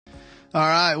All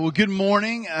right. Well, good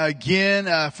morning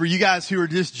again. For you guys who are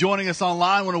just joining us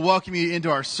online, I want to welcome you into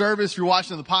our service. If you're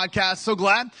watching on the podcast, so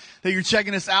glad that you're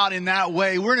checking us out in that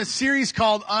way. We're in a series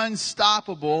called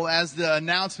Unstoppable, as the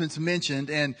announcements mentioned.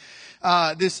 And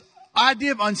this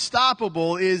idea of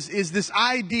unstoppable is this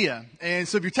idea. And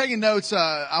so if you're taking notes,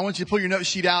 I want you to pull your note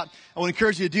sheet out. I want to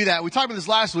encourage you to do that. We talked about this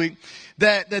last week,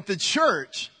 that the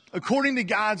church, according to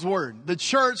God's word, the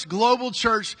church, global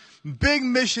church, big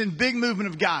mission, big movement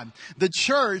of God. The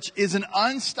church is an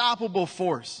unstoppable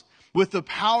force with the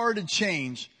power to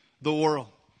change the world.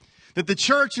 That the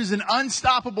church is an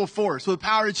unstoppable force with the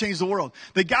power to change the world.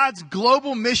 That God's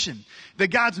global mission, that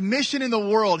God's mission in the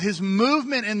world, His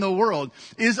movement in the world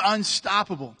is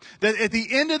unstoppable. That at the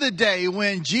end of the day,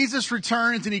 when Jesus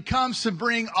returns and He comes to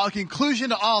bring a conclusion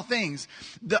to all things,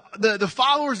 the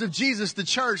followers of Jesus, the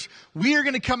church, we are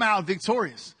going to come out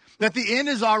victorious. That the end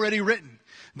is already written.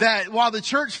 That while the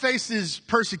church faces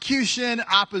persecution,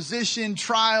 opposition,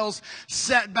 trials,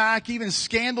 setback, even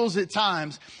scandals at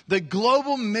times, the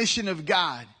global mission of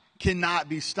God cannot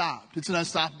be stopped. It's an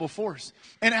unstoppable force.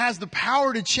 And it has the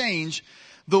power to change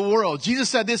the world. Jesus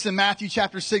said this in Matthew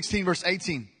chapter 16, verse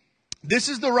 18. This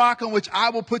is the rock on which I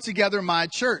will put together my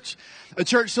church. A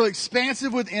church so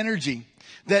expansive with energy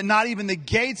that not even the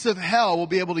gates of hell will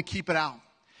be able to keep it out.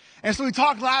 And so we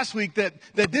talked last week that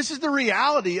this is the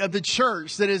reality of the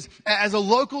church, that is, as a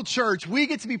local church, we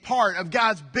get to be part of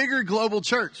God's bigger global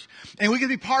church. And we get to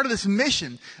be part of this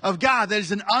mission of God that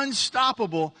is an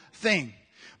unstoppable thing.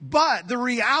 But the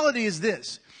reality is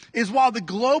this, is while the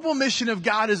global mission of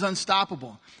God is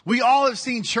unstoppable, we all have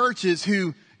seen churches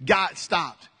who got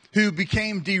stopped, who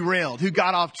became derailed, who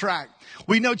got off track.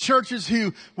 We know churches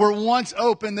who were once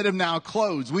open that have now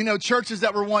closed. We know churches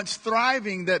that were once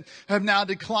thriving that have now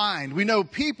declined. We know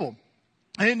people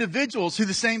and individuals who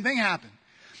the same thing happened.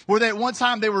 Where they, at one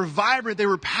time they were vibrant, they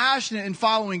were passionate in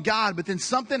following God, but then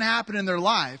something happened in their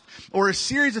life, or a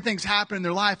series of things happened in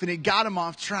their life, and it got them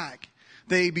off track.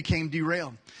 They became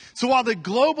derailed. So while the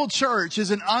global church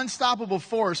is an unstoppable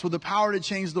force with the power to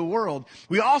change the world,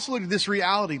 we also look at this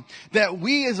reality that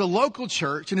we as a local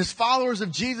church and as followers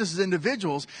of Jesus as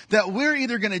individuals, that we're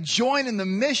either going to join in the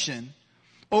mission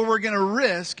or we're going to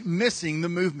risk missing the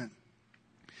movement.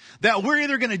 That we're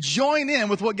either going to join in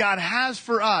with what God has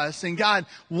for us and God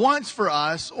wants for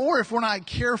us, or if we're not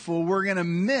careful, we're going to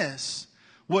miss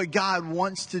what God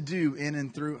wants to do in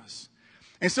and through us.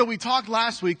 And so we talked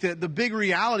last week that the big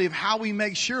reality of how we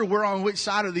make sure we're on which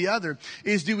side or the other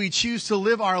is, do we choose to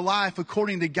live our life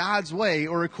according to God's way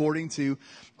or according to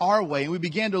our way? And we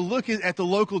began to look at the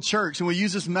local church, and we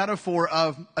use this metaphor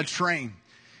of a train.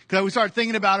 Because we started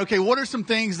thinking about, okay, what are some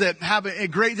things that have a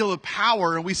great deal of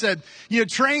power? And we said,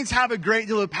 trains have a great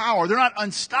deal of power. They're not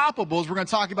unstoppable, as we're going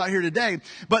to talk about here today,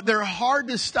 but they're hard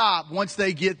to stop once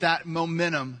they get that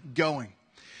momentum going.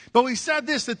 But we said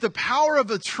this, that the power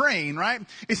of a train, right,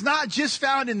 it's not just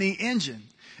found in the engine.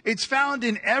 It's found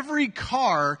in every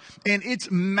car and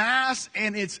its mass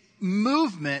and its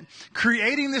movement,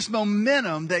 creating this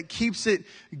momentum that keeps it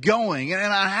going. And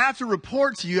I have to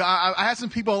report to you, I had some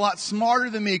people a lot smarter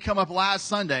than me come up last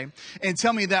Sunday and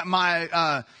tell me that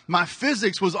my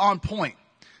physics was on point.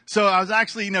 So I was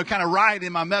actually, kind of right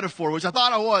in my metaphor, which I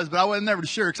thought I was, but I wasn't never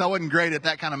sure because I wasn't great at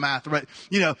that kind of math, right?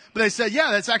 But they said,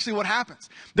 yeah, that's actually what happens.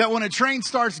 That when a train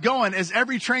starts going, as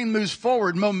every train moves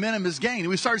forward, momentum is gained. And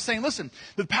we started saying, listen,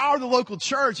 the power of the local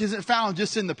church isn't found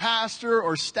just in the pastor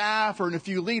or staff or in a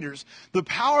few leaders. The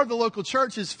power of the local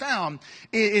church is found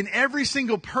in every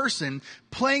single person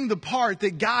playing the part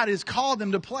that God has called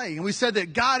them to play. And we said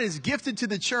that God has gifted to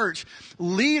the church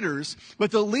leaders,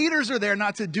 but the leaders are there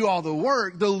not to do all the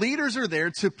work. The leaders are there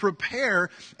to prepare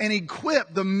and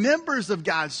equip the members of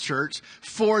God's church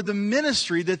for the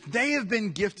ministry that they have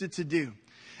been gifted to do.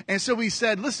 And so we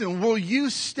said, listen, will you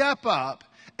step up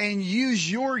and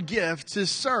use your gift to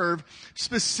serve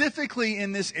specifically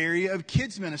in this area of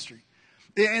kids ministry?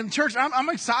 And church, I'm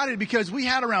excited because we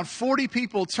had around 40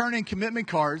 people turn in commitment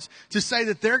cards to say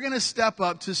that they're going to step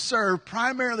up to serve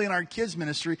primarily in our kids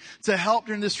ministry to help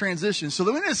during this transition. So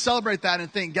we need to celebrate that and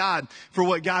thank God for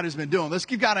what God has been doing. Let's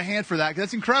give God a hand for that, because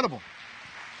that's incredible.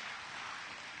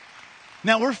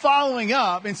 Now we're following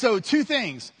up. And so two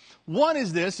things. One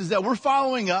is that we're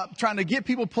following up, trying to get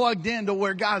people plugged into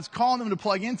where God's calling them to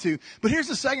plug into. But here's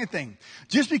the second thing.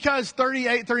 Just because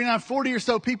 38, 39, 40 or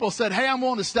so people said, hey, I'm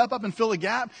willing to step up and fill a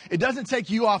gap, it doesn't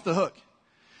take you off the hook,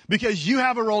 because you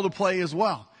have a role to play as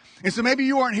well. And so maybe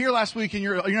you weren't here last week and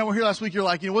we're here last week. You're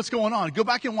like, what's going on? Go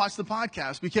back and watch the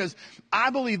podcast, because I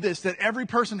believe this, that every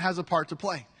person has a part to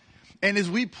play. And as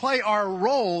we play our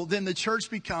role, then the church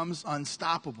becomes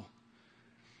unstoppable.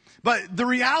 But the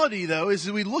reality, though, is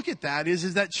that we look at that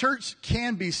is that church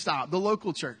can be stopped, the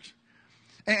local church.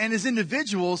 And as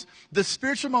individuals, the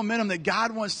spiritual momentum that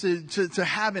God wants to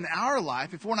have in our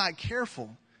life, if we're not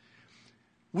careful,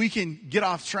 we can get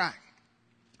off track.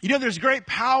 You know, there's great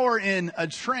power in a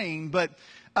train, but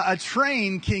a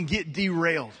train can get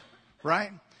derailed, right?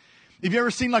 Have you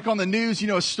ever seen, like on the news,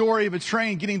 a story of a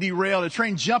train getting derailed, a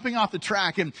train jumping off the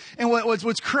track? And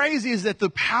what's crazy is that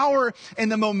the power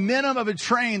and the momentum of a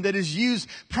train that is used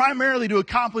primarily to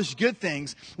accomplish good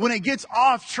things, when it gets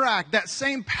off track, that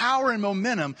same power and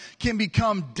momentum can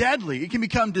become deadly. It can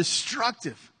become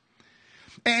destructive.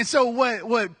 And so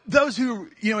what those who,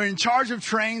 are in charge of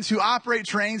trains, who operate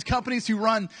trains, companies who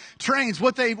run trains,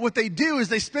 what they do is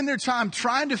they spend their time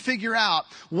trying to figure out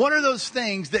what are those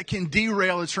things that can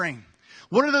derail a train?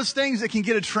 What are those things that can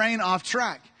get a train off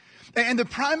track? And the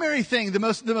primary thing, the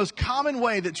most common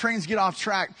way that trains get off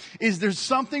track is there's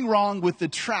something wrong with the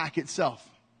track itself.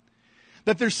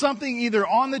 That there's something either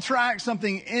on the track,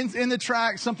 something in the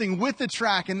track, something with the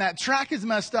track, and that track is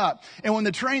messed up. And when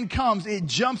the train comes, it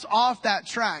jumps off that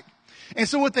track. And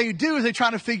so what they do is they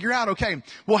try to figure out, okay,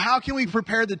 well, how can we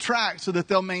prepare the track so that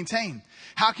they'll maintain?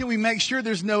 How can we make sure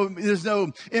there's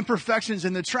no imperfections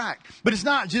in the track? But it's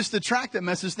not just the track that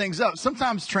messes things up.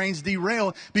 Sometimes trains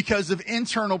derail because of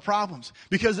internal problems,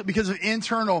 because of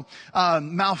internal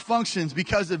malfunctions,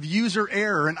 because of user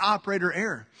error and operator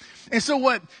error. And so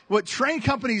what train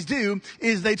companies do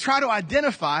is they try to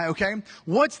identify, okay,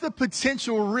 what's the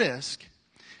potential risk?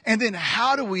 And then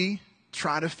how do we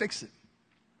try to fix it?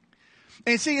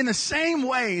 And see, in the same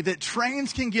way that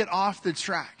trains can get off the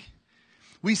track,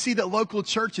 we see that local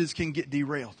churches can get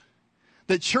derailed.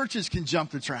 That churches can jump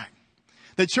the track.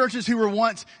 That churches who were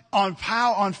once on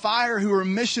fire, who were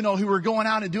missional, who were going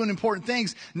out and doing important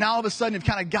things, now all of a sudden have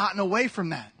kind of gotten away from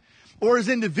that. Or as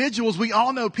individuals, we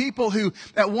all know people who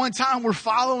at one time were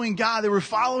following God, they were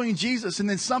following Jesus, and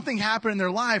then something happened in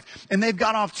their life and they've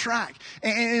got off track.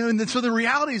 And so the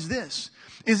reality is this,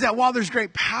 is that while there's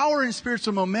great power in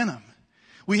spiritual momentum,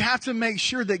 we have to make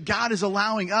sure that God is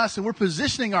allowing us and we're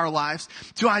positioning our lives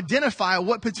to identify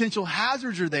what potential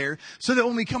hazards are there so that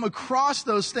when we come across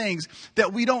those things,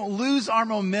 that we don't lose our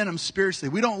momentum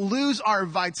spiritually. We don't lose our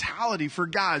vitality for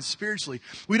God spiritually.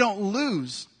 We don't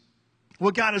lose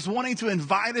what God is wanting to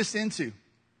invite us into.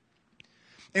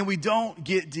 And we don't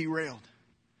get derailed.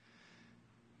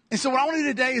 And so what I want to do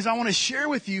today is I want to share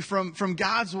with you from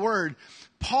God's word,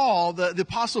 Paul, the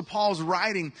Apostle Paul's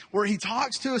writing, where he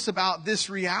talks to us about this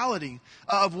reality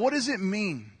of what does it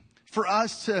mean for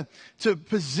us to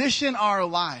position our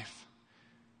life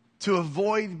to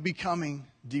avoid becoming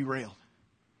derailed.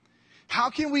 How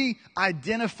can we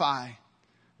identify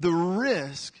the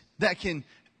risk that can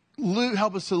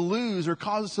help us to lose or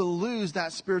cause us to lose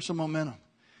that spiritual momentum?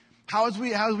 How is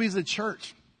we as a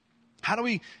church? How do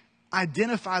we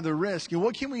identify the risk? And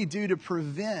what can we do to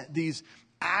prevent these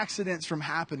accidents from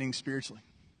happening spiritually?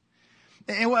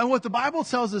 And what the Bible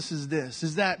tells us is this,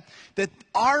 is that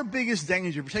our biggest danger,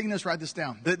 if you're taking this, write this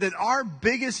down, that our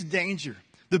biggest danger,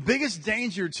 the biggest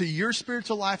danger to your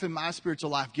spiritual life and my spiritual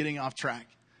life getting off track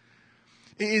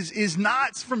is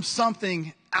not from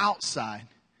something outside,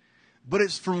 but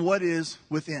it's from what is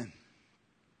within.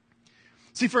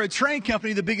 See, for a train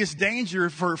company, the biggest danger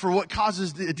for what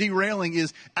causes derailing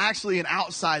is actually an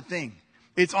outside thing.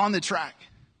 It's on the track.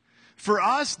 For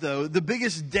us, though, the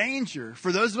biggest danger,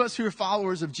 for those of us who are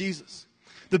followers of Jesus,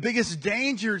 the biggest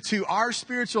danger to our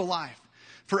spiritual life,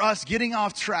 for us getting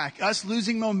off track, us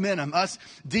losing momentum, us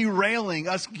derailing,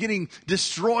 us getting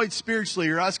destroyed spiritually,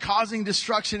 or us causing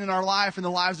destruction in our life and the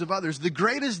lives of others, the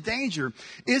greatest danger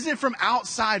isn't from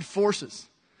outside forces.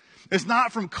 It's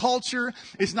not from culture.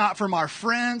 It's not from our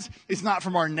friends. It's not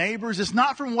from our neighbors. It's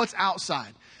not from what's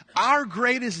outside. Our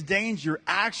greatest danger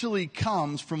actually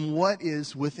comes from what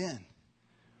is within.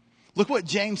 Look what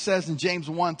James says in James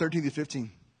 1:13-15.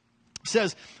 It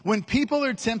says, when people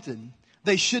are tempted,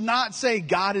 they should not say,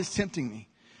 God is tempting me.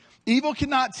 Evil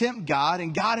cannot tempt God,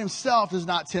 and God himself does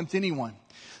not tempt anyone.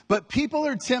 But people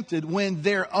are tempted when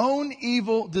their own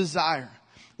evil desire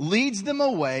leads them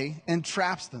away and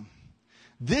traps them.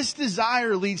 This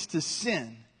desire leads to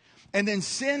sin, and then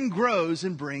sin grows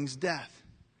and brings death.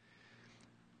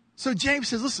 So James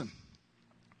says, listen,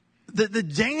 the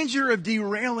danger of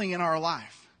derailing in our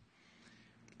life,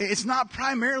 it's not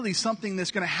primarily something that's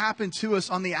going to happen to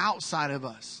us on the outside of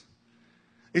us.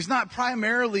 It's not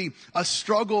primarily a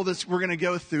struggle that we're going to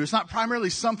go through. It's not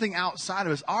primarily something outside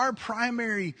of us. Our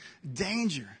primary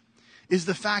danger is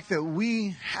the fact that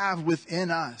we have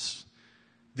within us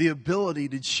the ability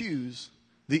to choose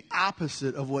the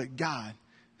opposite of what God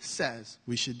says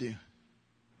we should do.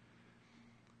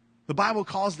 The Bible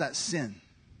calls that sin.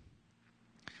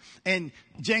 And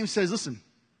James says, listen,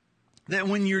 that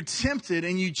when you're tempted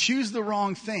and you choose the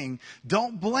wrong thing,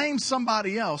 don't blame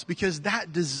somebody else because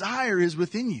that desire is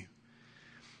within you.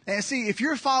 And see, if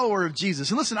you're a follower of Jesus,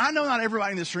 and listen, I know not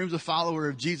everybody in this room is a follower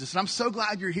of Jesus, and I'm so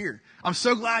glad you're here. I'm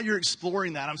so glad you're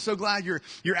exploring that. I'm so glad you're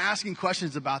asking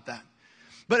questions about that.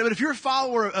 But if you're a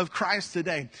follower of Christ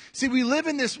today, see, we live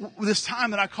in this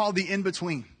time that I call the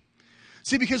in-between.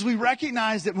 See, because we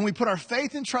recognize that when we put our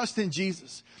faith and trust in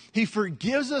Jesus, He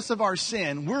forgives us of our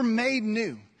sin. We're made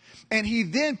new. And He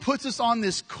then puts us on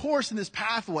this course and this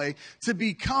pathway to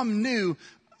become new,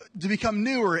 to become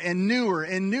newer and newer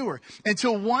and newer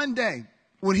until one day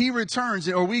when He returns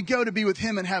or we go to be with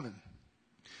Him in heaven,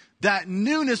 that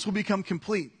newness will become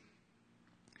complete.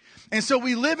 And so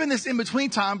we live in this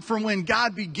in-between time from when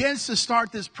God begins to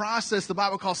start this process the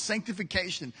Bible calls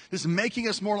sanctification, this making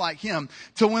us more like Him,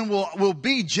 to when we'll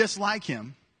be just like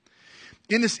Him.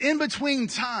 In this in-between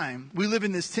time, we live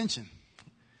in this tension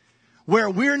where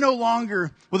we're no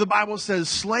longer, what the Bible says,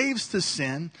 slaves to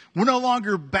sin. We're no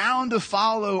longer bound to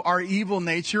follow our evil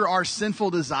nature, our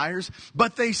sinful desires,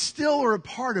 but they still are a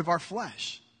part of our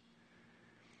flesh.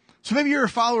 So maybe you're a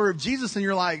follower of Jesus and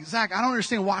you're like, Zach, I don't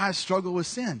understand why I struggle with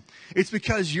sin. It's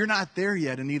because you're not there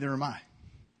yet and neither am I.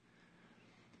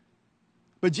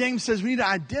 But James says we need to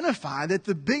identify that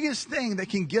the biggest thing that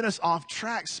can get us off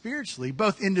track spiritually,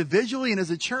 both individually and as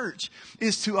a church,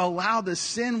 is to allow the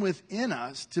sin within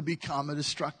us to become a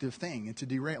destructive thing and to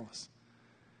derail us.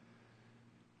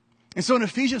 And so in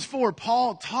Ephesians 4,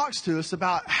 Paul talks to us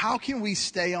about how can we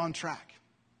stay on track?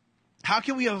 How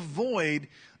can we avoid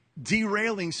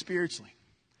derailing spiritually?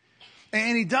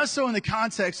 And he does so in the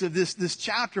context of this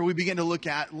chapter we began to look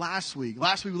at last week.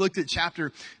 Last week we looked at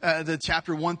the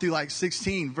chapter 1 through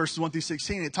 16, verses 1 through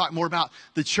 16. It talked more about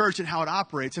the church and how it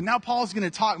operates. And now Paul's going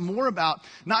to talk more about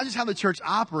not just how the church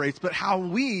operates, but how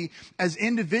we as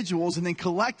individuals and then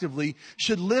collectively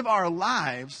should live our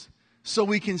lives so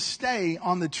we can stay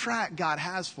on the track God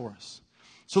has for us.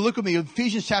 So look with me,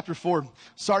 Ephesians chapter 4,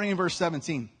 starting in verse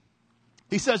 17.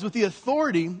 He says, with the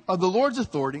authority of the Lord's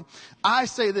authority, I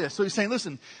say this. So he's saying,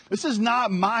 listen, this is not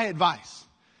my advice.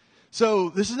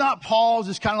 So this is not Paul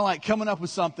just kind of like coming up with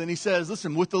something. He says,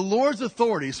 listen, with the Lord's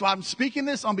authority. So I'm speaking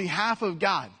this on behalf of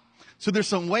God. So there's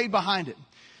some weight behind it.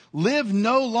 Live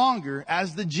no longer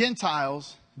as the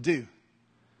Gentiles do.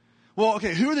 Well,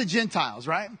 okay, who are the Gentiles,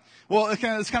 right? Well,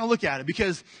 let's kind of look at it,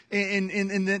 because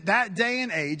in that day and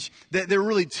age, there were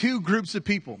really two groups of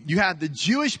people. You had the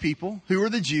Jewish people, who were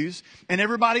the Jews, and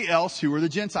everybody else, who were the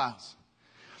Gentiles.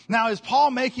 Now, is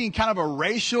Paul making kind of a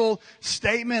racial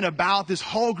statement about this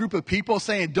whole group of people,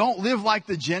 saying don't live like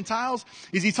the Gentiles?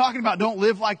 Is he talking about don't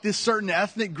live like this certain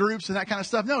ethnic groups and that kind of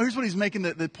stuff? No, here's what he's making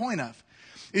the point of,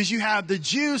 is you have the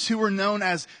Jews who were known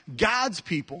as God's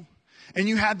people, and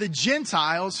you had the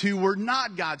Gentiles who were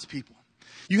not God's people.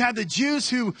 You had the Jews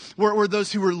who were those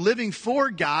who were living for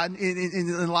God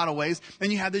in a lot of ways,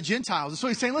 and you had the Gentiles. And so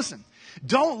he's saying, listen,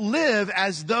 don't live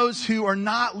as those who are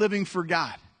not living for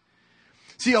God.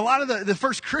 See, a lot of the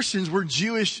first Christians were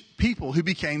Jewish people who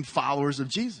became followers of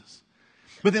Jesus.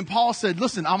 But then Paul said,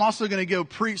 listen, I'm also going to go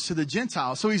preach to the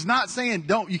Gentiles. So he's not saying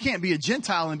you can't be a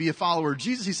Gentile and be a follower of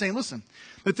Jesus. He's saying, listen,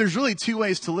 that there's really two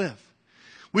ways to live.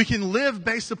 We can live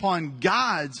based upon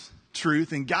God's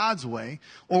truth and God's way,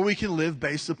 or we can live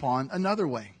based upon another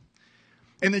way.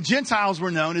 And the Gentiles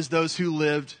were known as those who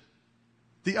lived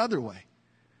the other way.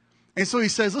 And so he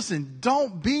says, listen,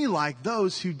 don't be like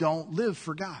those who don't live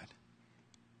for God.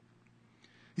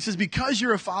 He says, because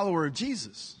you're a follower of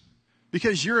Jesus,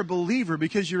 because you're a believer,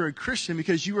 because you're a Christian,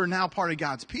 because you are now part of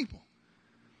God's people,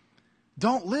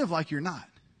 don't live like you're not.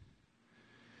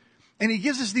 And he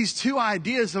gives us these two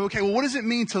ideas of, okay, well, what does it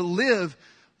mean to live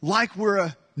like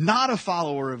we're not a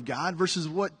follower of God versus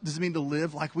what does it mean to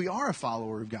live like we are a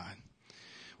follower of God?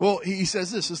 Well, he says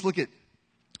this. Let's look at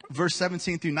verse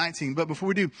 17 through 19. But before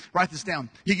we do, write this down.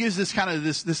 He gives this kind of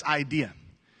this idea.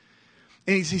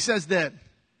 And he says that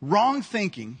wrong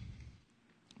thinking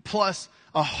plus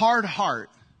a hard heart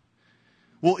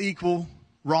will equal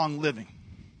wrong living.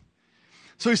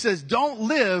 So he says, don't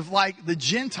live like the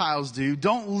Gentiles do.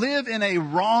 Don't live in a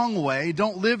wrong way.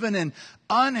 Don't live in an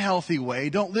unhealthy way.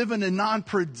 Don't live in a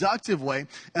non-productive way,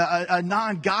 a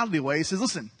non-godly way. He says,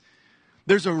 listen,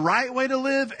 there's a right way to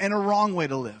live and a wrong way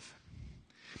to live.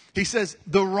 He says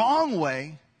the wrong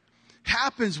way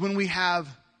happens when we have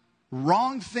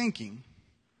wrong thinking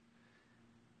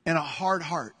and a hard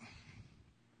heart.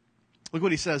 Look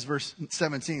what he says, verse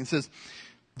 17. It says,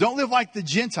 don't live like the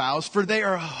Gentiles, for they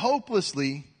are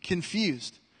hopelessly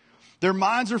confused. Their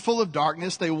minds are full of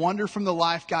darkness. They wander from the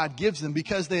life God gives them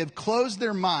because they have closed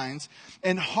their minds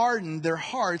and hardened their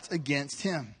hearts against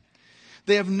him.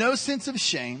 They have no sense of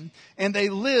shame, and they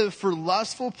live for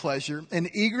lustful pleasure and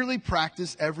eagerly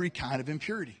practice every kind of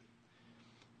impurity.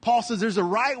 Paul says there's a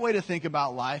right way to think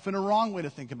about life and a wrong way to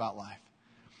think about life.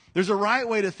 There's a right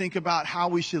way to think about how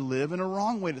we should live and a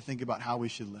wrong way to think about how we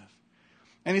should live.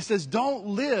 And he says, don't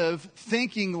live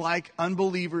thinking like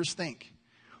unbelievers think.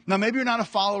 Now, maybe you're not a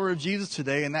follower of Jesus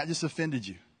today and that just offended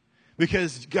you.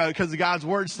 Because God's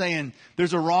word's saying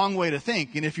there's a wrong way to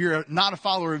think. And if you're not a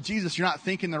follower of Jesus, you're not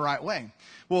thinking the right way.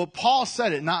 Well, Paul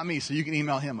said it, not me, so you can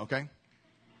email him, okay?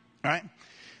 All right?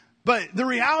 But the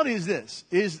reality is this,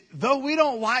 is though we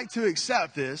don't like to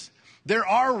accept this, there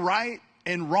are right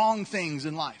and wrong things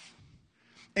in life.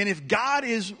 And if God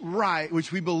is right,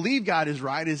 which we believe God is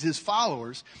right, as his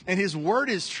followers, and his word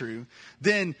is true,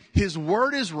 then his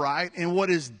word is right, and what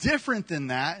is different than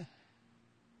that,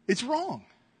 it's wrong.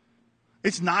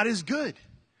 It's not as good.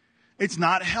 It's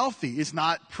not healthy. It's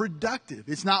not productive.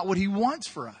 It's not what he wants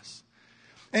for us.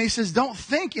 And he says, don't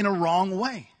think in a wrong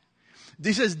way.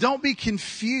 He says, don't be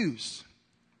confused.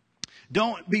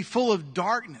 Don't be full of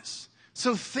darkness.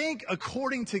 So think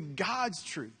according to God's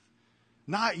truth,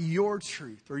 not your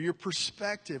truth or your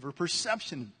perspective or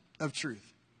perception of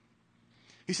truth.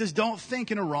 He says, don't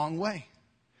think in a wrong way.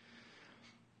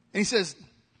 And he says,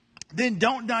 then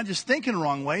don't not just think in a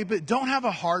wrong way, but don't have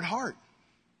a hard heart.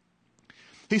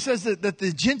 He says that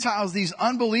the Gentiles, these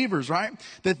unbelievers, right,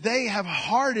 that they have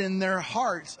hardened their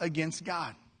hearts against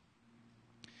God.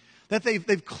 That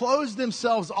they've closed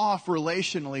themselves off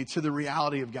relationally to the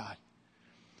reality of God.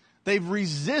 They've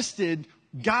resisted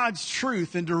God's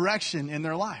truth and direction in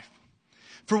their life.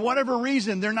 For whatever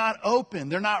reason, they're not open.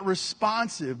 They're not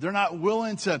responsive. They're not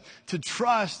willing to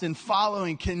trust and follow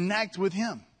and connect with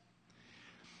him.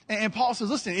 And Paul says,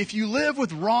 listen, if you live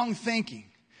with wrong thinking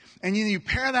and you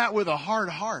pair that with a hard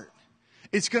heart,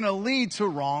 it's going to lead to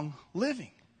wrong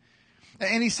living.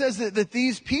 And he says that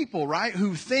these people, right,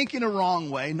 who think in a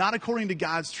wrong way, not according to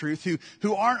God's truth,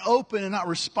 who aren't open and not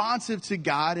responsive to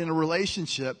God in a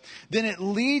relationship, then it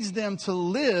leads them to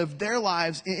live their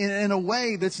lives in a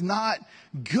way that's not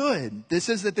good. It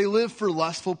says that they live for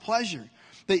lustful pleasure.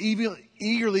 They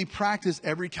eagerly practice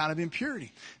every kind of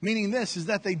impurity. Meaning this is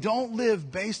that they don't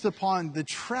live based upon the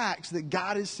tracks that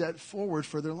God has set forward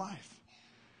for their life.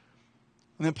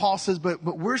 And then Paul says, but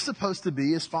we're supposed to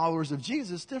be, as followers of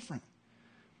Jesus, different.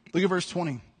 Look at verse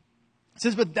 20. It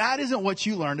says, but that isn't what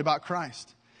you learned about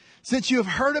Christ. Since you have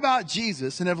heard about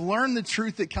Jesus and have learned the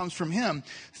truth that comes from him,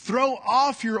 throw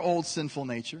off your old sinful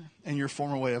nature and your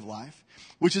former way of life,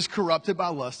 which is corrupted by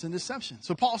lust and deception.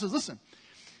 So Paul says, listen,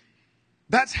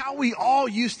 that's how we all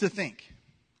used to think.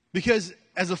 Because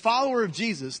as a follower of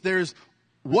Jesus,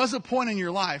 was a point in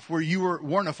your life where you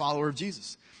weren't a follower of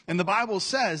Jesus. And the Bible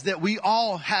says that we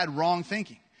all had wrong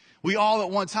thinking. We all at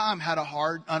one time had a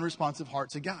hard, unresponsive heart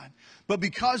to God. But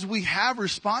because we have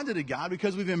responded to God,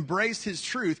 because we've embraced his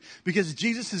truth, because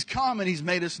Jesus has come and he's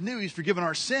made us new, he's forgiven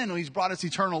our sin, and he's brought us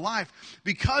eternal life,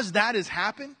 because that has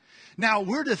happened, now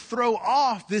we're to throw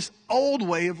off this old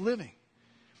way of living.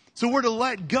 So we're to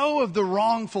let go of the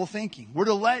wrongful thinking. We're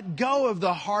to let go of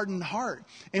the hardened heart.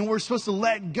 And we're supposed to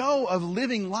let go of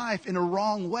living life in a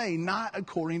wrong way, not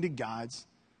according to God's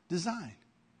design.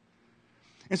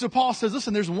 And so Paul says,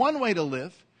 listen, there's one way to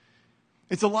live.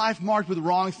 It's a life marked with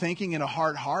wrong thinking and a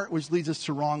hard heart, which leads us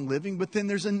to wrong living. But then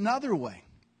there's another way.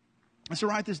 And so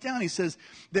write this down. He says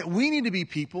that we need to be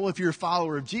people, if you're a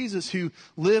follower of Jesus, who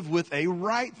live with a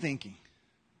right thinking.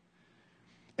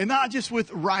 And not just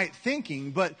with right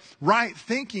thinking, but right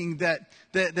thinking that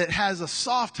has a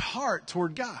soft heart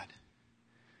toward God.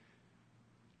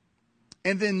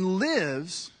 And then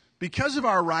lives, because of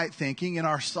our right thinking and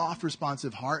our soft,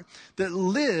 responsive heart, that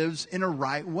lives in a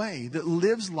right way, that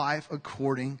lives life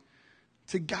according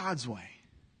to God's way.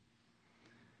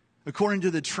 According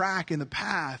to the track and the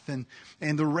path and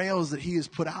the rails that he has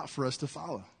put out for us to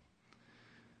follow.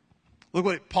 Look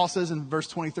what Paul says in verse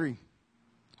 23. It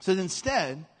says,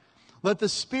 instead, let the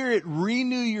Spirit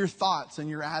renew your thoughts and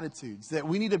your attitudes. That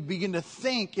we need to begin to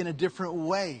think in a different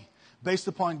way, based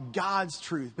upon God's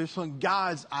truth, based upon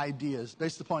God's ideas,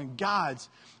 based upon God's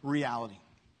reality.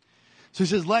 So he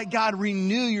says, let God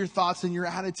renew your thoughts and your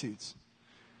attitudes.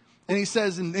 And he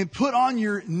says, and put on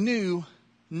your new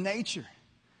nature.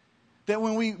 That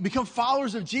when we become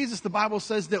followers of Jesus, the Bible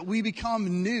says that we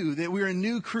become new, that we're a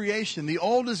new creation. The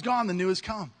old is gone, the new has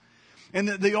come. And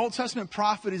the Old Testament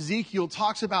prophet Ezekiel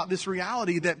talks about this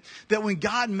reality that when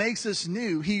God makes us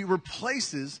new, he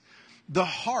replaces the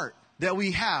heart that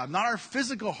we have. Not our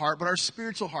physical heart, but our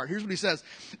spiritual heart. Here's what he says.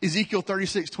 Ezekiel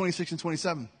 36, 26 and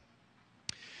 27.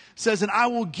 It says, and I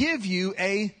will give you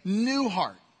a new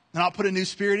heart, and I'll put a new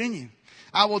spirit in you.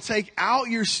 I will take out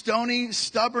your stony,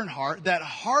 stubborn heart, that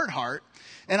hard heart,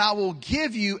 and I will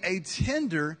give you a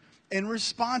tender and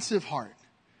responsive heart.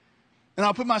 And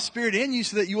I'll put my spirit in you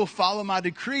so that you will follow my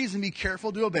decrees and be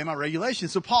careful to obey my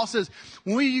regulations. So Paul says,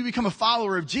 when you become a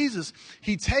follower of Jesus,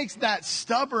 he takes that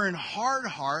stubborn, hard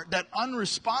heart, that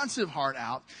unresponsive heart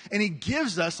out, and he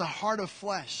gives us a heart of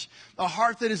flesh, a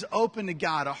heart that is open to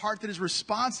God, a heart that is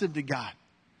responsive to God.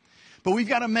 But we've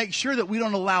got to make sure that we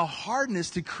don't allow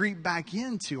hardness to creep back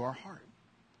into our heart.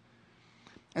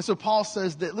 And so Paul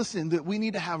says that, listen, that we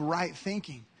need to have right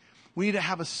thinking. We need to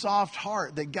have a soft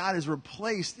heart that God has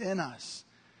replaced in us.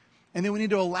 And then we need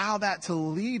to allow that to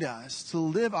lead us to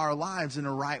live our lives in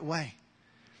a right way.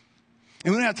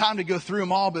 And we don't have time to go through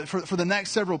them all, but for the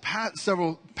next several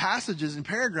passages and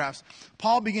paragraphs,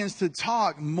 Paul begins to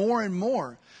talk more and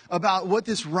more about what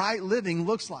this right living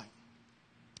looks like.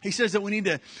 He says that we need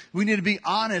to be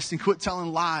honest and quit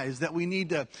telling lies, that we need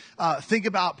to think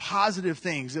about positive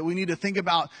things, that we need to think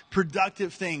about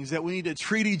productive things, that we need to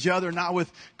treat each other not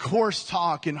with coarse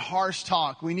talk and harsh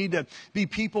talk. We need to be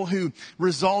people who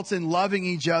results in loving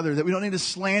each other, that we don't need to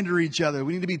slander each other.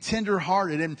 We need to be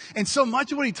tenderhearted. And so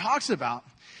much of what he talks about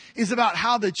is about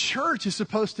how the church is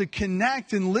supposed to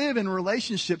connect and live in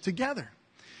relationship together.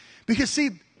 Because see,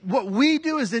 what we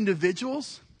do as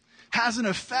individuals has an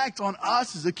effect on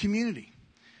us as a community.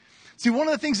 See, one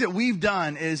of the things that we've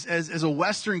done is, as a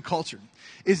Western culture,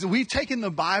 is that we've taken the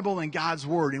Bible and God's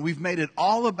Word and we've made it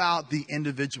all about the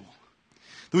individual.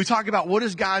 That we talk about, what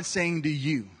is God saying to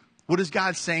you? What is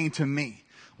God saying to me?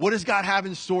 What does God have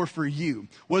in store for you?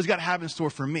 What does God have in store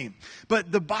for me? But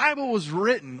the Bible was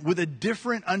written with a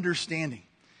different understanding.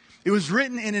 It was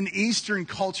written in an Eastern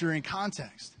culture and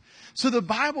context. So the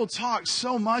Bible talks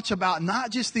so much about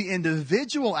not just the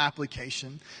individual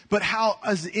application, but how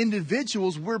as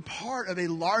individuals we're part of a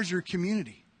larger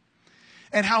community.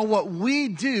 And how what we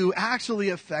do actually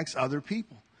affects other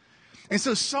people. And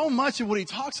so much of what he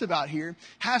talks about here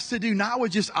has to do not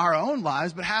with just our own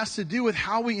lives, but has to do with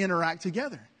how we interact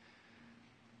together.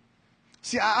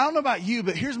 See, I don't know about you,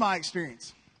 but here's my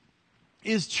experience.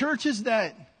 Is churches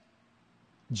that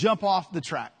jump off the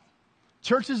track.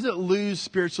 Churches that lose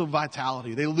spiritual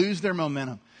vitality, they lose their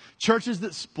momentum. Churches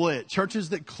that split, churches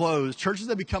that close, churches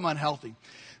that become unhealthy.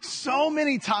 So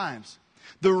many times,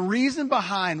 the reason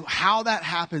behind how that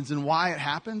happens and why it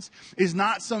happens is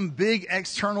not some big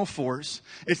external force.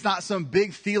 It's not some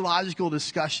big theological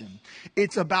discussion.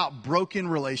 It's about broken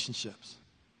relationships.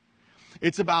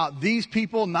 It's about these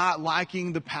people not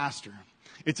liking the pastor.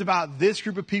 It's about this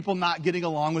group of people not getting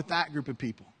along with that group of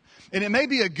people. And it may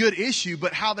be a good issue,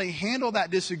 but how they handle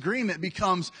that disagreement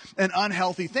becomes an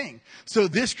unhealthy thing. So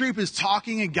this group is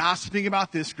talking and gossiping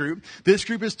about this group. This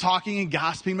group is talking and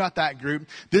gossiping about that group.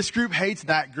 This group hates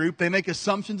that group. They make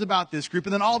assumptions about this group.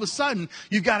 And then all of a sudden,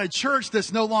 you've got a church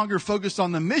that's no longer focused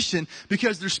on the mission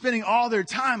because they're spending all their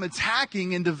time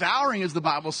attacking and devouring, as the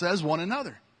Bible says, one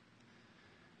another.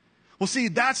 Well, see,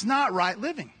 that's not right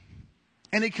living.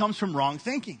 And it comes from wrong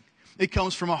thinking. It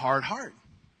comes from a hard heart.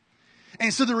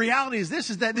 And so the reality is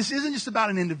that this isn't just about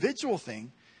an individual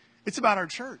thing. It's about our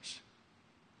church.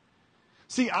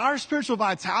 See, our spiritual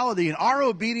vitality and our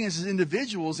obedience as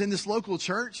individuals in this local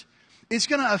church, it's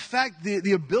going to affect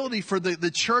the ability for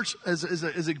the church as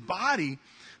a body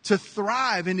to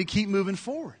thrive and to keep moving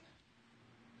forward.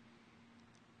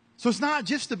 So it's not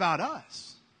just about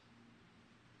us.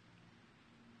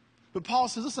 But Paul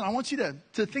says, listen, I want you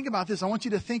to think about this. I want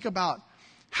you to think about,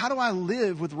 how do I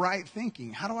live with right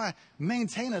thinking? How do I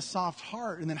maintain a soft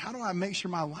heart? And then how do I make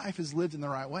sure my life is lived in the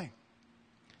right way?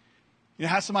 You know,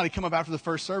 have somebody come up after the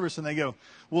first service and they go,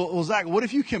 well, Zach, what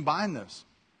if you combine those?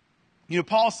 You know,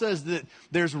 Paul says that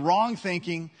there's wrong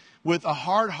thinking with a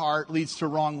hard heart leads to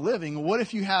wrong living. What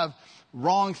if you have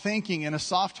wrong thinking and a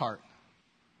soft heart?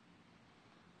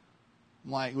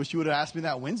 I'm like, wish you would have asked me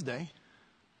that Wednesday.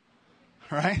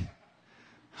 Right?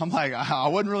 I'm like, I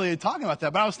wasn't really talking about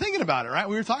that, but I was thinking about it, right?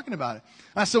 We were talking about it.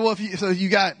 I said, well, you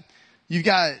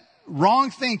got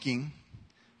wrong thinking,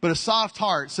 but a soft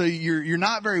heart. So you're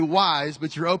not very wise,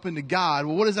 but you're open to God.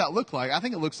 Well, what does that look like? I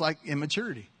think it looks like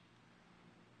immaturity.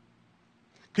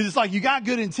 Because it's like you got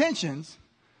good intentions,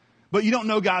 but you don't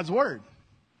know God's word.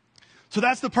 So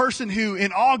that's the person who,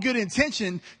 in all good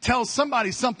intention, tells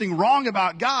somebody something wrong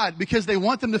about God because they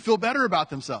want them to feel better about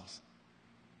themselves.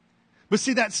 But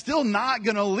see, that's still not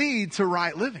going to lead to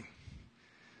right living.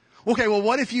 Okay, well,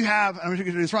 what if you have, I'm going to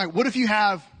get this right, what if you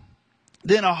have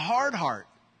then a hard heart,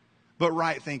 but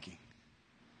right thinking?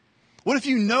 What if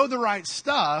you know the right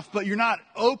stuff, but you're not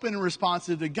open and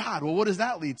responsive to God? Well, what does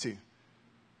that lead to?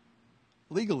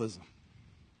 Legalism.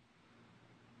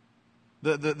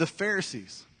 The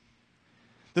Pharisees.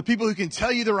 The people who can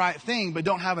tell you the right thing, but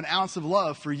don't have an ounce of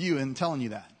love for you in telling you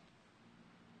that.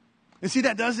 And see,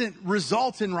 that doesn't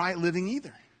result in right living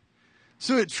either.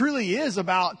 So it truly is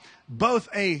about both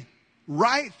a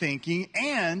right thinking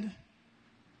and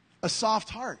a soft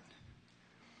heart.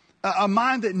 A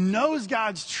mind that knows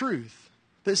God's truth,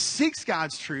 that seeks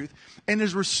God's truth, and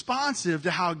is responsive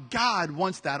to how God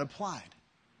wants that applied.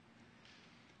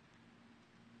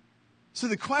 So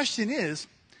the question is,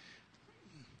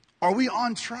 are we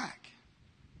on track?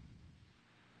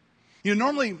 You know,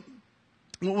 normally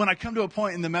when I come to a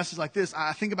point in the message like this,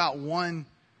 I think about one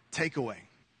takeaway.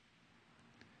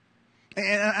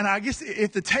 And I guess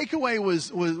if the takeaway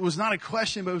was not a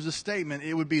question, but it was a statement,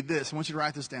 it would be this. I want you to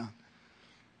write this down.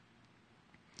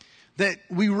 That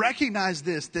we recognize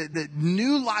this, that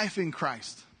new life in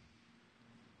Christ,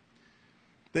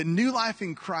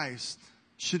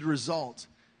 should result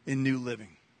in new living.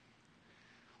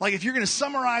 Like if you're going to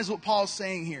summarize what Paul's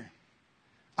saying here,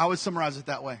 I would summarize it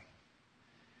that way.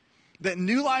 That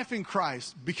new life in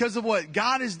Christ, because of what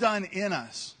God has done in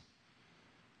us,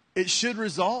 it should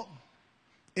result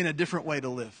in a different way to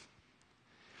live.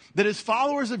 That as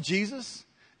followers of Jesus,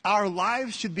 our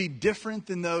lives should be different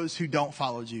than those who don't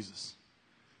follow Jesus.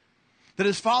 That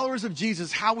as followers of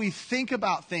Jesus, how we think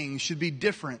about things should be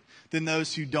different than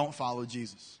those who don't follow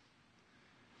Jesus.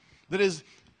 That as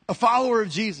a follower of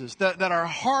Jesus, that our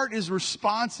heart is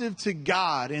responsive to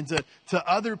God and to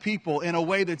other people in a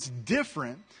way that's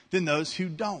different than those who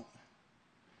don't.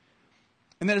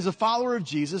 And that as a follower of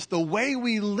Jesus, the way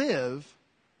we live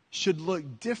should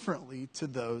look differently to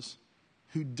those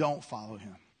who don't follow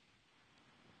him.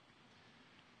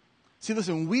 See,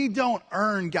 listen, we don't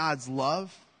earn God's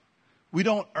love. We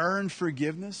don't earn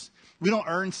forgiveness. We don't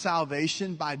earn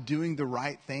salvation by doing the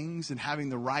right things and having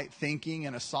the right thinking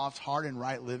and a soft heart and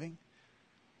right living.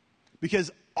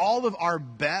 Because all of our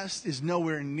best is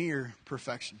nowhere near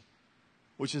perfection,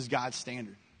 which is God's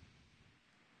standard.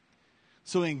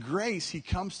 So in grace, he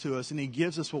comes to us and he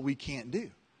gives us what we can't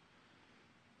do.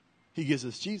 He gives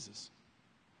us Jesus.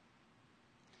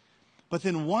 But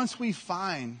then once we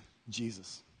find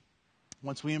Jesus,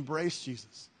 once we embrace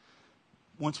Jesus,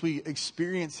 once we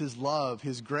experience his love,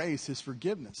 his grace, his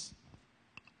forgiveness,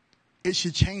 it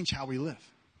should change how we live.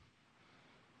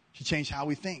 It should change how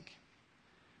we think.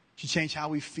 It should change how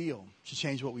we feel. It should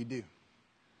change what we do.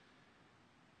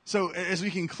 So as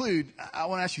we conclude, I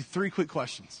want to ask you 3 quick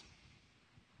questions.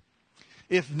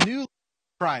 If new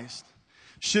Christ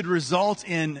should result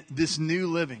in this new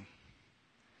living,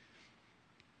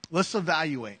 let's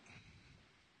evaluate.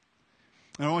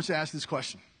 And I want you to ask this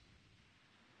question.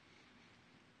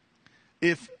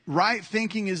 If right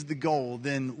thinking is the goal,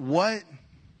 then what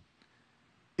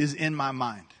is in my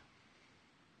mind?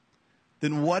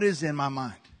 Then what is in my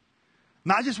mind?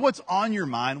 Not just what's on your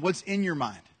mind, what's in your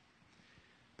mind.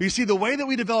 But you see, the way that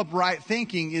we develop right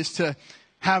thinking is to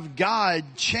have God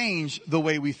change the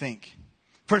way we think.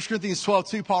 1 Corinthians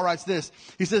 12:2, Paul writes this.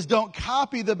 He says, don't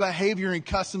copy the behavior and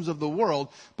customs of the world,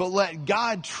 but let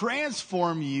God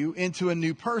transform you into a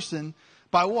new person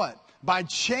by what? By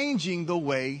changing the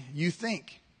way you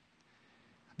think.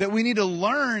 That we need to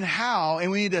learn how,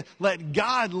 and we need to let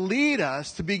God lead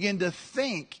us to begin to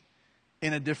think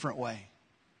in a different way.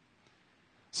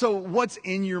 So what's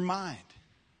in your mind?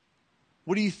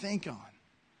 What do you think on?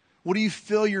 What do you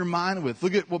fill your mind with?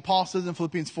 Look at what Paul says in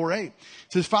Philippians 4:8. It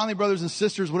says, finally, brothers and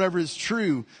sisters, whatever is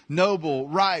true, noble,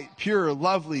 right, pure,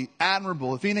 lovely,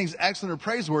 admirable, if anything's excellent or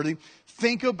praiseworthy,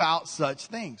 think about such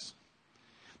things.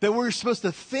 That we're supposed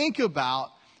to think about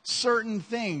certain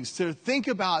things, to think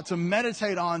about, to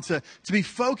meditate on, to be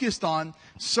focused on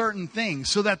certain things.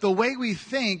 So that the way we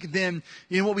think, then,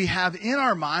 what we have in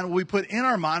our mind, what we put in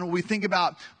our mind, what we think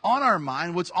about on our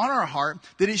mind, what's on our heart,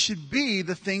 that it should be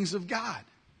the things of God.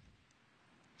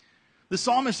 The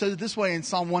psalmist says it this way in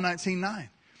Psalm 119:9. It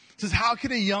says, how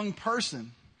can a young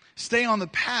person stay on the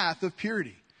path of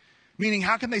purity? Meaning,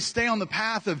 how can they stay on the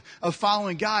path of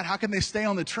following God? How can they stay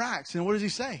on the tracks? And what does he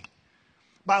say?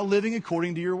 By living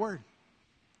according to your word.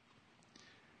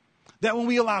 That when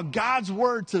we allow God's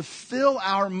word to fill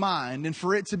our mind and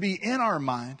for it to be in our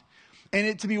mind and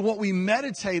it to be what we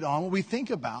meditate on, what we think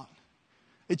about,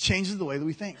 it changes the way that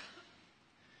we think.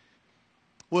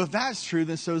 Well, if that's true,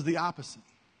 then so is the opposite.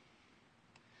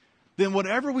 Then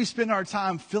whatever we spend our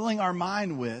time filling our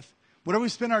mind with, whatever we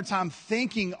spend our time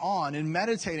thinking on and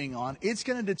meditating on, it's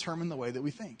going to determine the way that we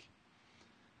think.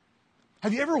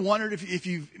 Have you ever wondered if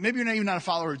you maybe you're not even not a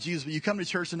follower of Jesus, but you come to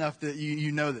church enough that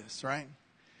you know this, right?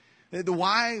 The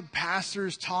why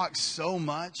pastors talk so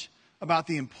much about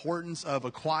the importance of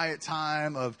a quiet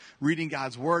time, of reading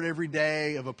God's word every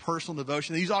day, of a personal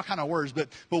devotion. They use all kind of words, but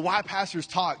why pastors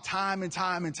talk time and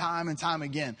time and time and time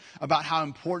again about how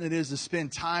important it is to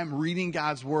spend time reading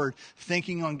God's word,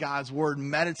 thinking on God's word,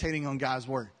 meditating on God's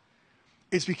word.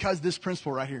 It's because this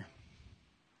principle right here.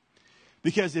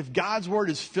 Because if God's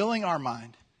word is filling our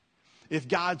mind, if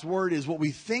God's word is what we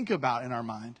think about in our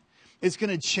mind, it's going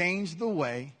to change the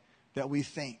way that we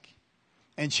think.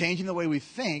 And changing the way we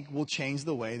think will change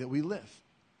the way that we live.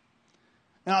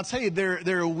 And I'll tell you,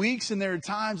 there are weeks and there are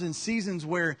times and seasons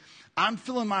where I'm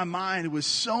filling my mind with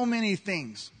so many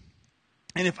things.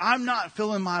 And if I'm not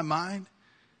filling my mind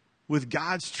with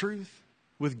God's truth,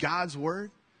 with God's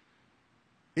word,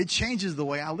 it changes the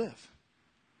way I live.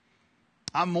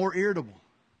 I'm more irritable.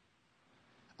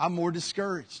 I'm more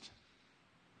discouraged.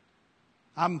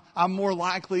 I'm more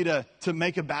likely to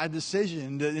make a bad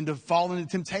decision and to fall into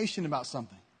temptation about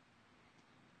something.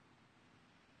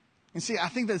 And see, I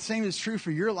think the same is true for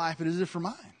your life as it is for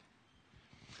mine.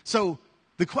 So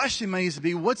the question needs to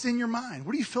be, what's in your mind?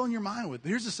 What are you filling your mind with? But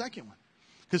here's the second one.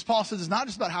 Because Paul says it's not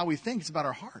just about how we think, it's about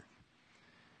our heart.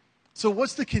 So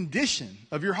what's the condition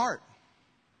of your heart?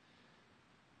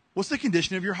 What's the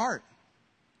condition of your heart?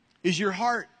 Is your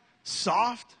heart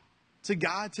soft to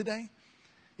God today?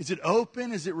 Is it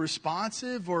open? Is it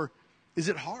responsive? Or is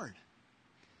it hard?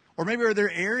 Or maybe are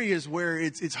there areas where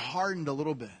it's hardened a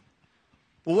little bit?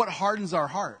 Well, what hardens our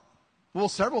heart? Well,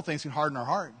 several things can harden our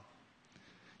heart.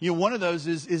 You know, one of those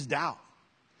is doubt.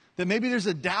 That maybe there's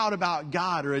a doubt about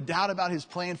God or a doubt about His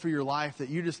plan for your life that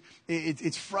you just,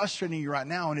 it's frustrating you right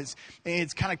now, and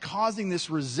it's kind of causing this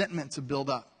resentment to build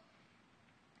up.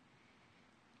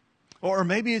 Or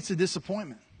maybe it's a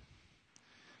disappointment.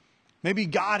 Maybe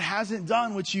God hasn't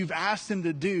done what you've asked Him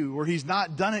to do, or He's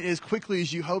not done it as quickly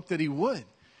as you hoped that He would.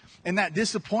 And that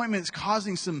disappointment is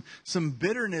causing some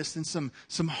bitterness and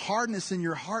some hardness in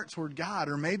your heart toward God.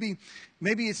 Or maybe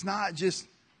it's not just,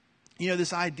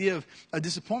 this idea of a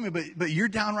disappointment, but you're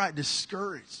downright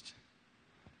discouraged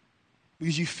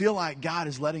because you feel like God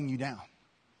is letting you down.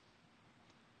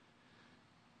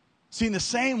 See, in the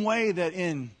same way that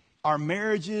in our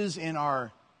marriages, in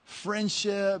our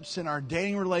friendships, in our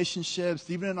dating relationships,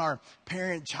 even in our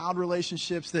parent-child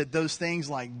relationships, that those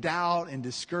things like doubt and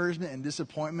discouragement and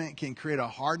disappointment can create a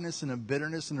hardness and a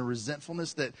bitterness and a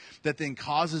resentfulness that then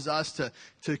causes us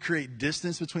to create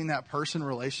distance between that person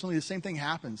relationally. The same thing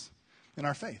happens in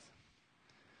our faith.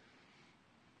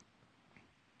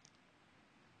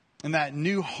 And that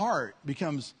new heart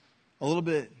becomes a little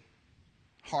bit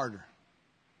harder,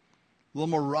 a little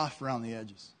more rough around the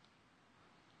edges.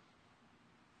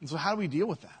 And so how do we deal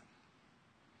with that?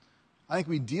 I think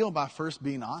we deal by first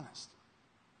being honest.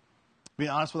 Being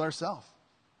honest with ourselves.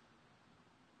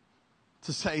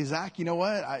 To say, Zach, you know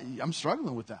what? I'm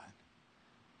struggling with that.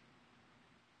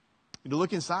 To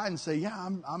look inside and say, yeah,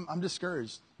 I'm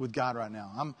discouraged with God right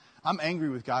now. I'm angry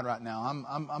with God right now.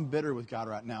 I'm bitter with God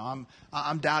right now.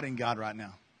 I'm doubting God right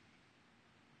now.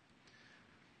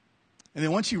 And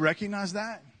then once you recognize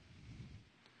that,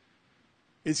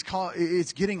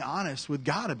 it's getting honest with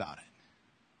God about it.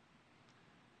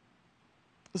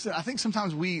 Listen, I think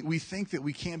sometimes we think that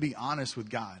we can't be honest with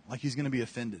God, like He's going to be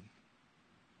offended.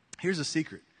 Here's a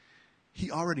secret.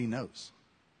 He already knows.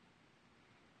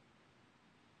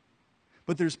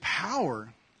 But there's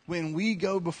power when we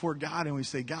go before God and we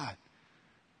say, God,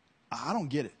 I don't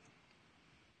get it.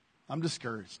 I'm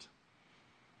discouraged.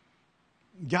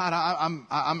 God,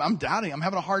 I'm doubting. I'm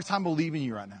having a hard time believing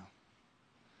you right now.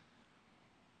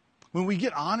 When we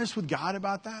get honest with God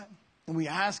about that, and we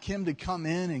ask Him to come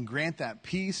in and grant that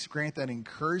peace, grant that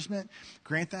encouragement,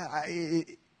 grant that,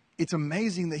 it's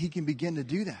amazing that He can begin to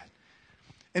do that.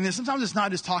 And then sometimes it's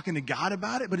not just talking to God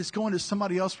about it, but it's going to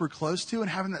somebody else we're close to and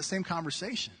having that same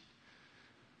conversation.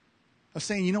 Of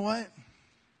saying, you know what?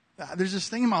 There's this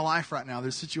thing in my life right now,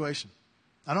 this situation.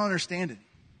 I don't understand it.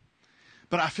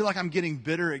 But I feel like I'm getting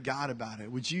bitter at God about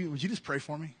it. Would you just pray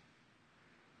for me?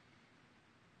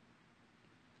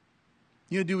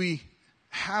 Do we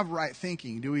have right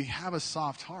thinking? Do we have a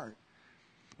soft heart?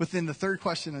 But then the third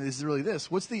question is really this.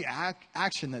 What's the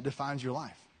action that defines your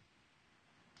life?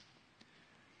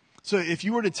 So if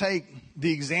you were to take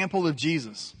the example of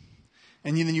Jesus,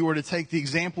 and then you were to take the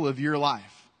example of your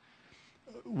life,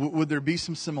 would there be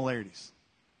some similarities?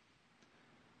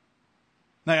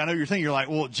 Now, I know you're thinking, you're like,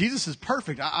 well, Jesus is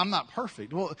perfect. I'm not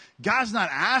perfect. Well, God's not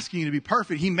asking you to be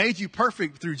perfect. He made you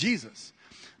perfect through Jesus.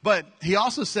 But he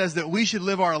also says that we should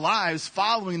live our lives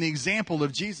following the example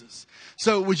of Jesus.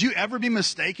 So would you ever be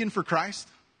mistaken for Christ?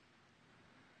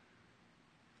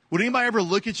 Would anybody ever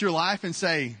look at your life and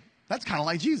say, that's kind of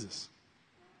like Jesus?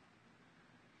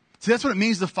 See, that's what it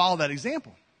means to follow that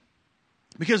example.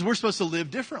 Because we're supposed to live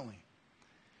differently.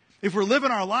 If we're living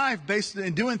our life based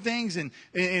in doing things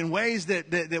in ways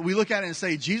that we look at it and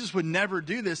say, Jesus would never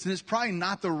do this, then it's probably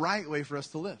not the right way for us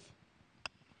to live.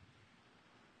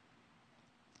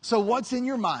 So what's in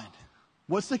your mind?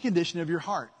 What's the condition of your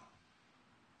heart?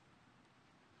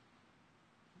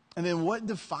 And then what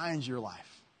defines your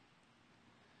life?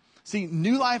 See,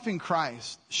 new life in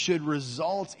Christ should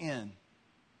result in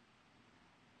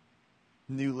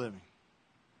new living.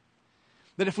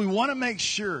 That if we want to make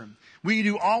sure we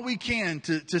do all we can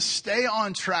to stay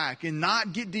on track and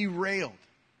not get derailed,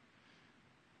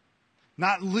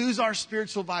 not lose our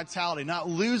spiritual vitality, not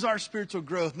lose our spiritual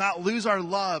growth, not lose our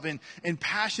love and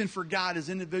passion for God as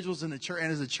individuals in the church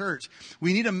and as a church,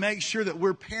 we need to make sure that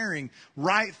we're pairing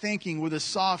right thinking with a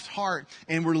soft heart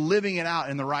and we're living it out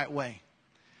in the right way.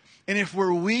 And if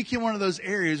we're weak in one of those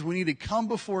areas, we need to come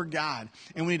before God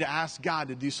and we need to ask God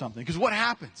to do something. Because what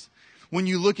happens when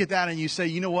you look at that and you say,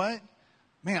 you know what?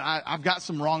 Man, I've got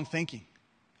some wrong thinking.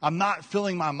 I'm not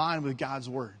filling my mind with God's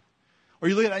word. Or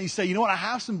you look at that and you say, you know what? I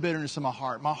have some bitterness in my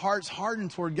heart. My heart's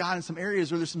hardened toward God in some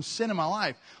areas where there's some sin in my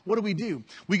life. What do?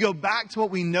 We go back to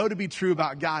what we know to be true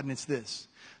about God, and it's this: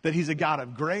 that He's a God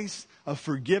of grace, of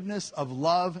forgiveness, of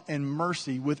love, and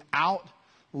mercy without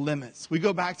limits. We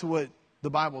go back to what the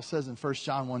Bible says in 1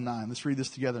 John 1:9. Let's read this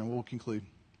together and we'll conclude.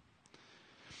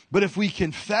 But if we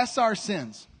confess our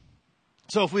sins,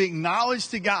 so if we acknowledge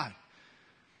to God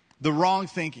the wrong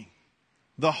thinking,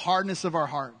 the hardness of our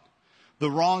heart,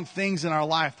 the wrong things in our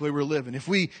life, the way we're living, if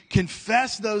we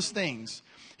confess those things,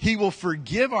 He will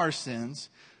forgive our sins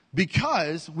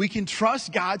because we can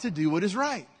trust God to do what is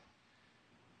right.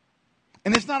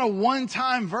 And it's not a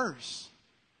one-time verse.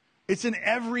 It's an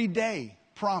everyday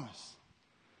promise.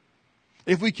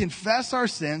 If we confess our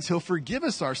sins, He'll forgive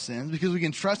us our sins because we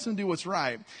can trust Him to do what's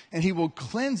right, and He will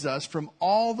cleanse us from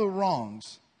all the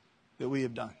wrongs that we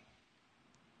have done.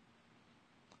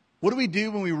 What do we do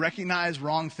when we recognize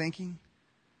wrong thinking,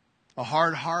 a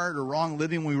hard heart, or wrong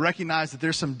living? When we recognize that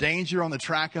there's some danger on the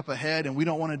track up ahead and we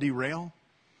don't want to derail,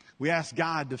 we ask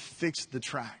God to fix the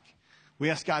track. We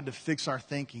ask God to fix our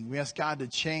thinking. We ask God to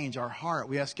change our heart.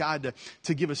 We ask God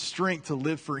to give us strength to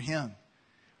live for Him.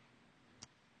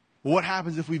 Well, what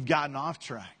happens if we've gotten off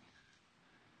track?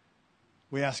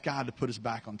 We ask God to put us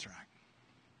back on track.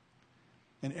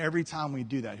 And every time we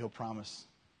do that, He'll promise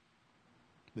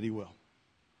that He will.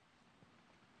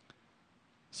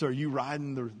 So are you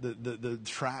riding the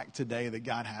track today that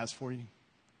God has for you?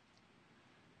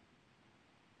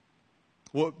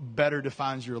 What better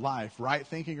defines your life? Right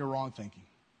thinking or wrong thinking?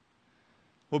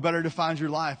 What better defines your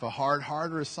life? A hard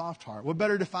heart or a soft heart? What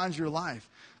better defines your life?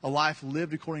 A life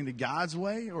lived according to God's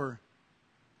way or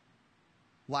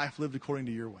life lived according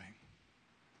to your way?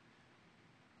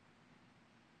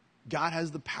 God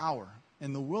has the power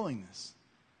and the willingness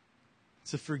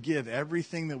to forgive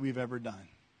everything that we've ever done,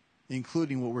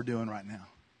 including what we're doing right now,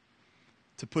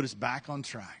 to put us back on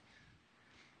track.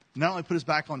 Not only put us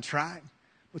back on track,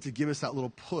 but to give us that little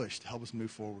push to help us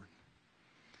move forward,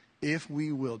 if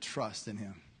we will trust in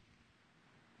Him.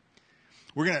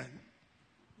 We're going to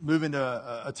move into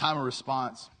a time of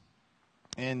response,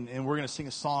 and we're going to sing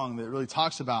a song that really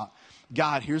talks about,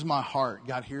 God, here's my heart.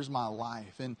 God, here's my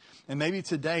life. And maybe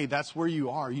today that's where you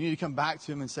are. You need to come back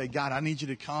to Him and say, God, I need you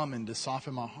to come and to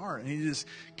soften my heart. I need to just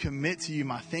commit to you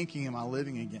my thinking and my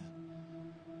living again.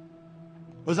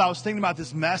 As I was thinking about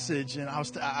this message, and I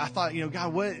thought,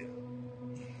 God, what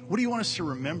do you want us to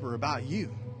remember about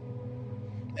you?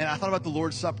 And I thought about the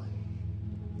Lord's Supper.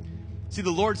 See,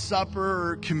 the Lord's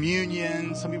Supper, or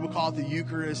communion, some people call it the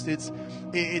Eucharist. It's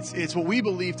what we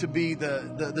believe to be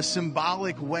the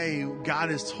symbolic way God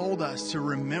has told us to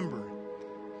remember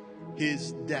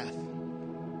His death.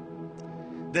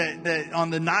 That on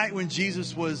the night when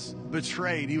Jesus was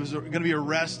betrayed, He was going to be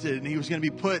arrested and He was going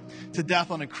to be put to death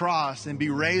on a cross and be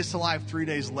raised to life 3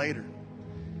 days later.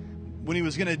 When He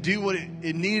was going to do what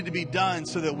it needed to be done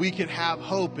so that we could have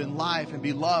hope and life and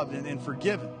be loved and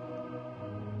forgiven.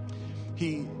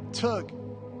 He took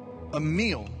a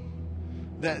meal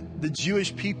that the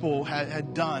Jewish people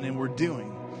had done and were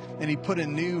doing, and He put a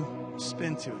new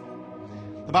spin to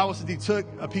it. The Bible says He took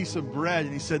a piece of bread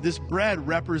and He said, this bread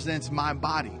represents my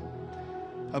body,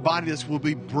 a body that will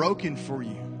be broken for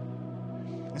you.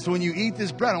 And so when you eat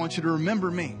this bread, I want you to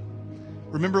remember me.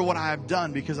 Remember what I have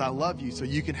done because I love you, so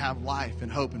you can have life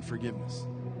and hope and forgiveness.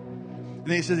 And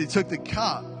then He says He took the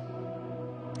cup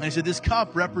And he said, this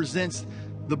cup represents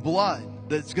the blood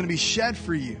that's going to be shed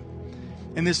for you.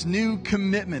 And this new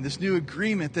commitment, this new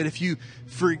agreement that if you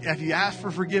ask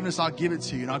for forgiveness, I'll give it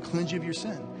to you and I'll cleanse you of your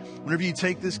sin. Whenever you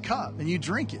take this cup and you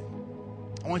drink it,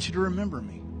 I want you to remember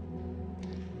me.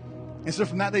 And so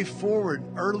from that day forward,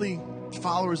 early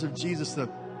followers of Jesus, the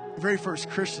very first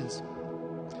Christians,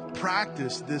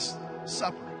 practiced this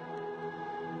supper,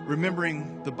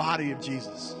 remembering the body of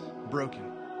Jesus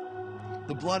broken,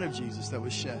 the blood of Jesus that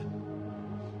was shed.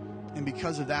 And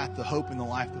because of that, the hope and the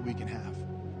life that we can have.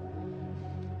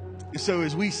 And so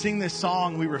as we sing this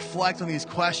song, we reflect on these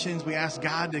questions, we ask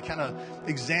God to kind of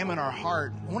examine our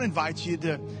heart. I want to invite you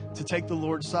to take the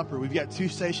Lord's Supper. We've got 2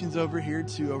 stations over here,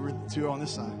 2 on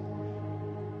this side.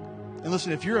 And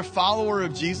listen, if you're a follower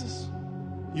of Jesus,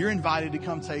 you're invited to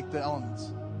come take the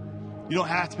elements. You don't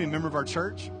have to be a member of our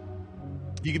church.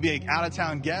 You could be an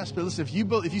out-of-town guest. But listen,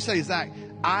 if you say, Zach,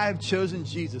 I've chosen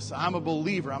Jesus, I'm a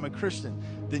believer, I'm a Christian,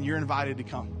 then you're invited to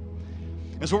come.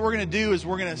 And so what we're going to do is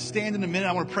we're going to stand in a minute.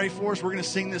 I want to pray for us. We're going to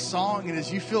sing this song. And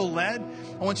as you feel led,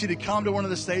 I want you to come to one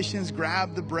of the stations,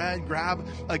 grab the bread, grab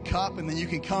a cup, and then you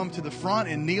can come to the front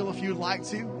and kneel if you'd like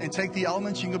to and take the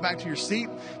elements. You can go back to your seat.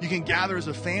 You can gather as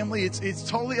a family. It's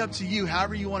totally up to you,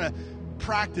 however you want to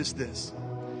practice this.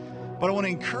 But I want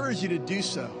to encourage you to do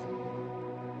so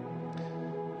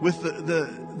with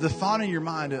the thought in your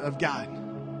mind of, God,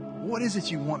 what is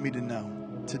it you want me to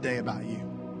know today about you?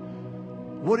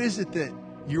 What is it that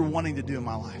you're wanting to do in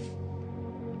my life?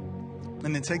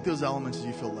 And then take those elements as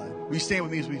you feel led. Will you stand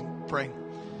with me as we pray?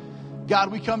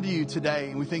 God, we come to you today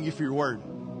and we thank you for your word.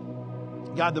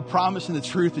 God, the promise and the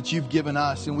truth that you've given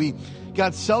us. And we,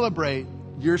 God, celebrate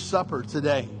your supper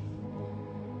today.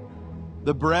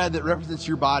 The bread that represents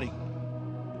your body.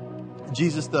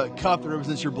 Jesus, the cup that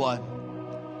represents your blood.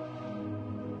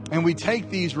 And we take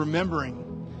these remembering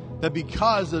that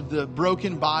because of the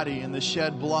broken body and the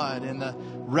shed blood and the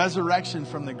resurrection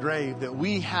from the grave, that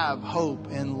we have hope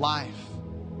and life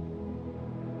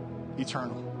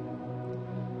eternal.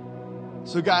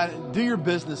 So God, do your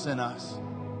business in us.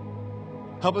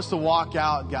 Help us to walk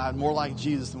out, God, more like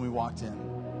Jesus than we walked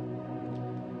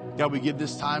in. God, we give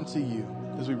this time to you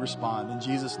as we respond. In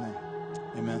Jesus' name,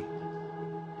 amen.